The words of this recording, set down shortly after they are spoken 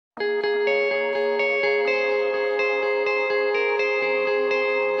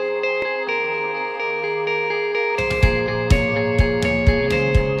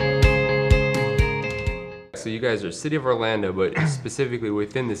guys are City of Orlando, but specifically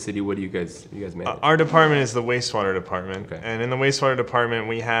within the city, what do you guys manage? Our department is the wastewater department. Okay. And in the wastewater department,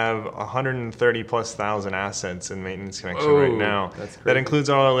 we have 130,000+ assets in maintenance connection Oh, right now. that's crazy. That includes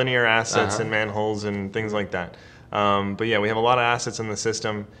all our linear assets and manholes and things like that. But yeah, we have a lot of assets in the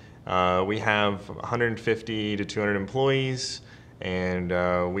system. We have 150 to 200 employees,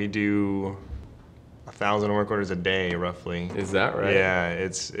 and we do 1,000 work orders a day, roughly. Is that right? Yeah,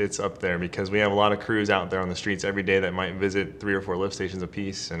 it's up there because we have a lot of crews out there on the streets every day that might visit 3 or 4 lift stations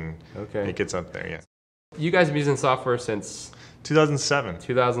apiece, and it gets up there. Yeah. You guys have been using software since 2007.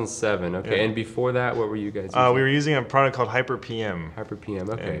 2007. Okay. Yeah. And before that, what were you guys using? We were using a product called Hyper PM. Hyper PM.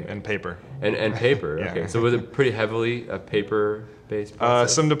 Okay. And paper. And paper. Yeah. Okay. So was it pretty heavily a paper-based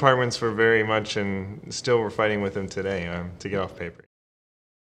process? Some departments were very much, and still we're fighting with them today to get off paper.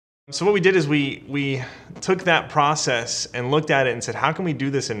 So what we did is we took that process and looked at it and said, how can we do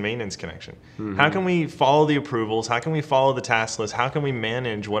this in maintenance connection? How can we follow the approvals? How can we follow the task list? How can we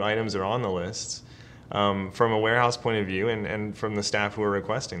manage what items are on the lists from a warehouse point of view and from the staff who are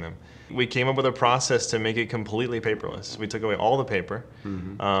requesting them? We came up with a process to make it completely paperless. We took away all the paper.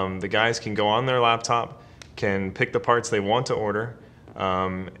 The guys can go on their laptop, can pick the parts they want to order,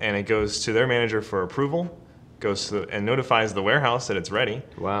 and it goes to their manager for approval. Goes to and notifies the warehouse that it's ready.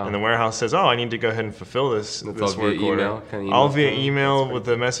 Wow. And the warehouse says, oh, I need to go ahead and fulfill this work order. All via email with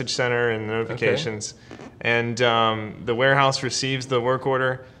the message center and notifications. Okay. And the warehouse receives the work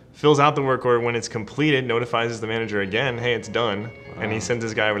order, fills out the work order. When it's completed, notifies the manager again, hey, it's done. Wow. And he sends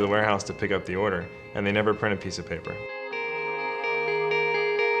his guy over to the warehouse to pick up the order. And they never print a piece of paper.